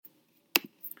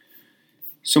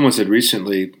Someone said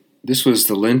recently, this was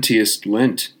the Lentiest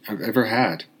Lent I've ever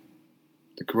had.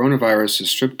 The coronavirus has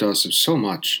stripped us of so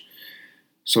much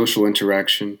social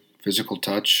interaction, physical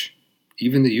touch,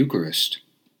 even the Eucharist.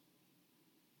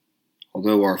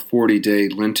 Although our 40-day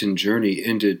Lenten journey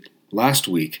ended last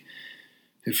week,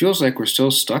 it feels like we're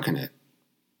still stuck in it.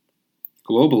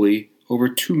 Globally, over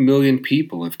 2 million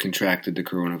people have contracted the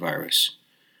coronavirus.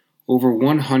 Over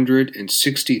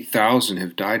 160,000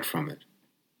 have died from it.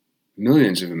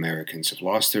 Millions of Americans have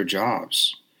lost their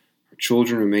jobs. Our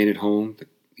children remain at home.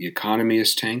 The economy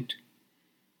is tanked.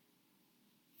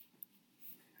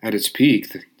 At its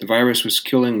peak, the virus was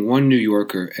killing one New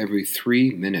Yorker every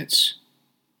 3 minutes.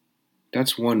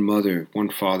 That's one mother, one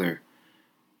father,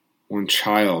 one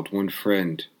child, one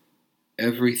friend,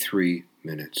 every 3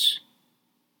 minutes.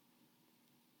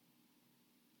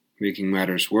 Making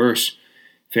matters worse,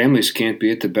 families can't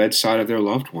be at the bedside of their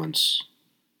loved ones,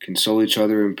 console each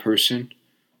other in person,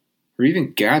 or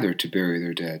even gather to bury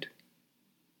their dead.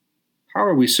 How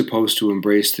are we supposed to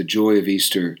embrace the joy of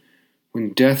Easter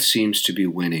when death seems to be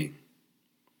winning?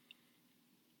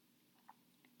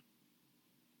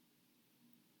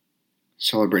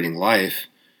 Celebrating life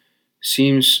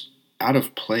seems out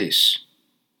of place.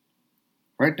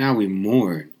 Right now we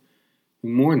mourn.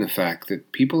 We mourn the fact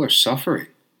that people are suffering,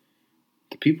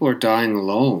 that people are dying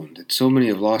alone, that so many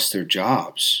have lost their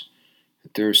jobs,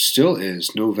 that there still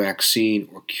is no vaccine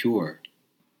or cure.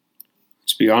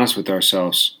 Let's be honest with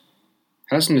ourselves.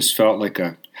 Hasn't this felt like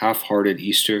a half-hearted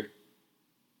Easter?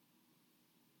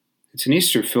 It's an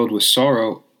Easter filled with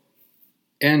sorrow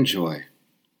and joy.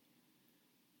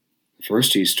 The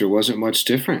first Easter wasn't much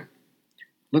different.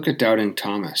 Look at doubting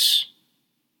Thomas.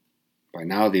 By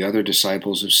now the other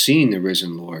disciples have seen the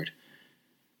risen Lord,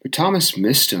 but Thomas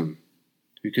missed him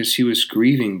because he was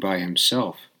grieving by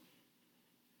himself.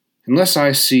 Unless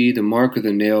I see the mark of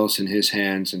the nails in his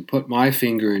hands and put my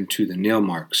finger into the nail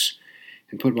marks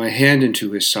and put my hand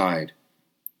into his side,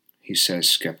 he says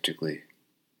skeptically,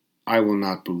 I will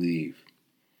not believe.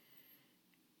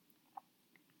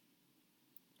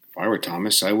 If I were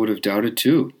Thomas, I would have doubted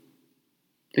too.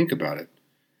 Think about it.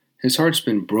 His heart's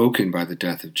been broken by the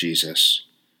death of Jesus,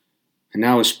 and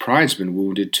now his pride's been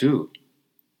wounded too.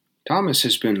 Thomas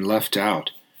has been left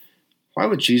out. Why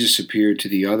would Jesus appear to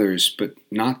the others but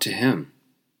not to him?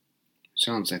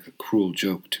 Sounds like a cruel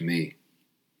joke to me.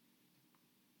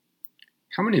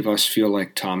 How many of us feel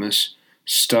like Thomas,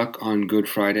 stuck on Good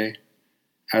Friday,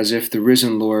 as if the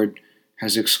risen Lord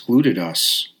has excluded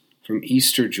us from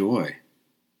Easter joy?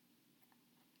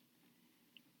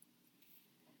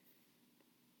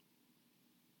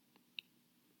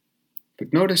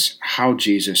 But notice how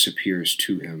Jesus appears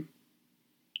to him.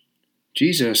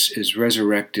 Jesus is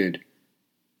resurrected,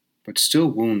 but still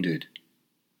wounded.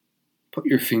 Put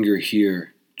your finger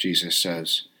here, Jesus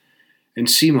says, and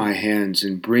see my hands,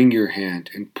 and bring your hand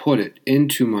and put it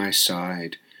into my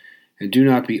side, and do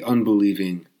not be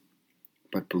unbelieving,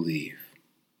 but believe.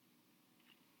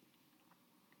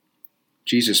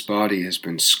 Jesus' body has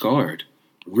been scarred,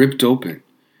 ripped open.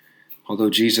 Although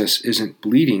Jesus isn't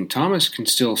bleeding, Thomas can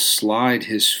still slide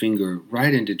his finger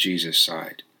right into Jesus'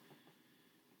 side.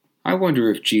 I wonder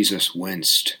if Jesus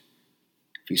winced,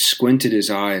 if he squinted his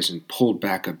eyes and pulled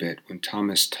back a bit when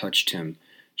Thomas touched him,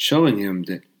 showing him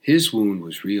that his wound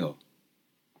was real.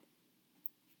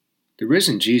 The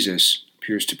risen Jesus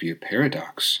appears to be a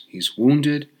paradox. He's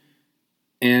wounded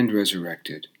and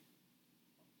resurrected.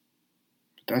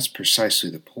 But that's precisely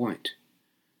the point.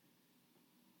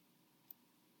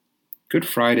 Good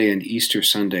Friday and Easter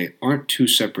Sunday aren't two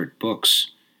separate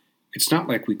books. It's not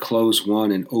like we close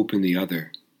one and open the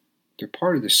other. They're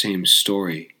part of the same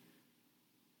story.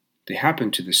 They happen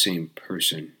to the same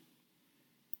person.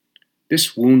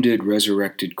 This wounded,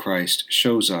 resurrected Christ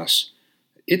shows us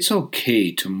it's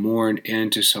okay to mourn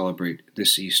and to celebrate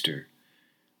this Easter.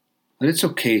 That it's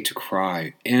okay to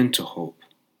cry and to hope.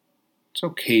 It's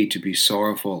okay to be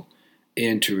sorrowful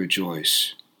and to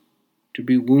rejoice. To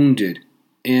be wounded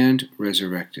and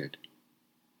resurrected.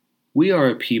 We are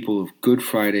a people of Good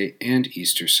Friday and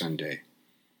Easter Sunday.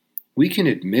 We can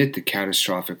admit the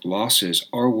catastrophic losses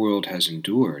our world has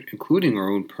endured, including our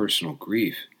own personal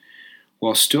grief,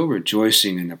 while still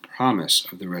rejoicing in the promise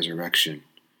of the resurrection.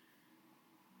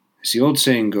 As the old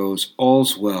saying goes,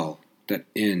 all's well that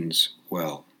ends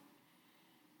well.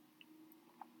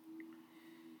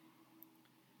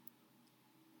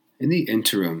 In the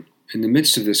interim, in the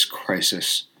midst of this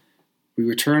crisis, we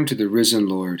return to the risen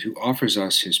Lord who offers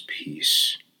us his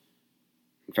peace.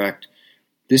 In fact,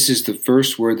 this is the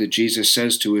first word that Jesus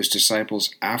says to his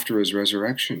disciples after his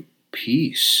resurrection,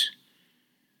 peace.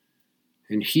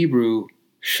 In Hebrew,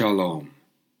 shalom.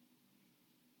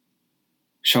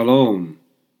 Shalom.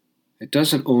 It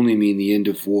doesn't only mean the end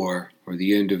of war, or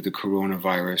the end of the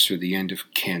coronavirus, or the end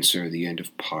of cancer, or the end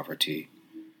of poverty.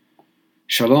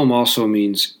 Shalom also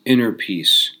means inner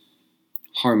peace,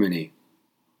 harmony,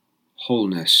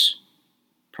 wholeness,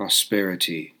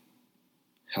 prosperity,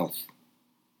 health.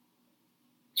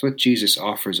 It's what Jesus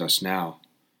offers us now.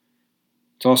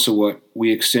 It's also what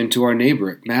we extend to our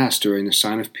neighbor at Mass during the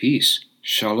sign of peace,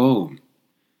 Shalom.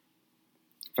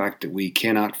 The fact that we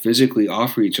cannot physically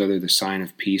offer each other the sign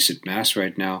of peace at Mass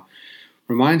right now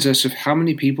reminds us of how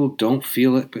many people don't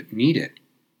feel it but need it.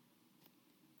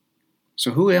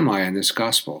 So who am I in this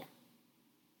gospel?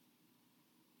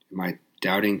 Am I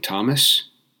doubting Thomas,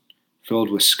 filled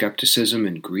with skepticism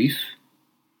and grief?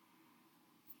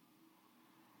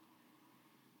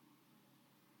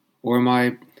 Or am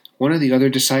I one of the other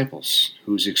disciples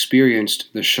who's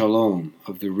experienced the shalom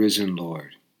of the risen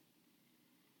Lord?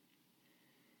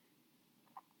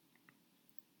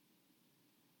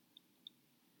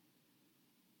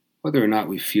 Whether or not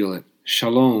we feel it,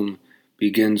 shalom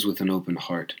begins with an open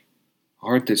heart, a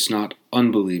heart that's not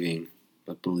unbelieving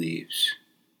but believes.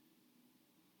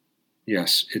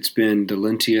 Yes, it's been the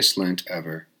lentiest Lent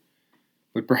ever,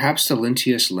 but perhaps the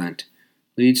lentiest Lent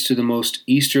leads to the most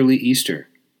Easterly Easter,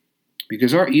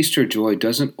 because our Easter joy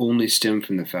doesn't only stem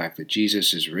from the fact that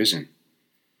Jesus is risen.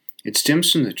 It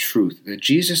stems from the truth that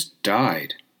Jesus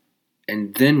died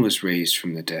and then was raised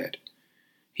from the dead.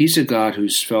 He's a God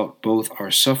who's felt both our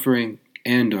suffering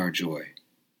and our joy.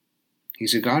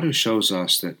 He's a God who shows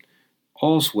us that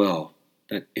all's well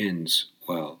that ends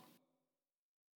well.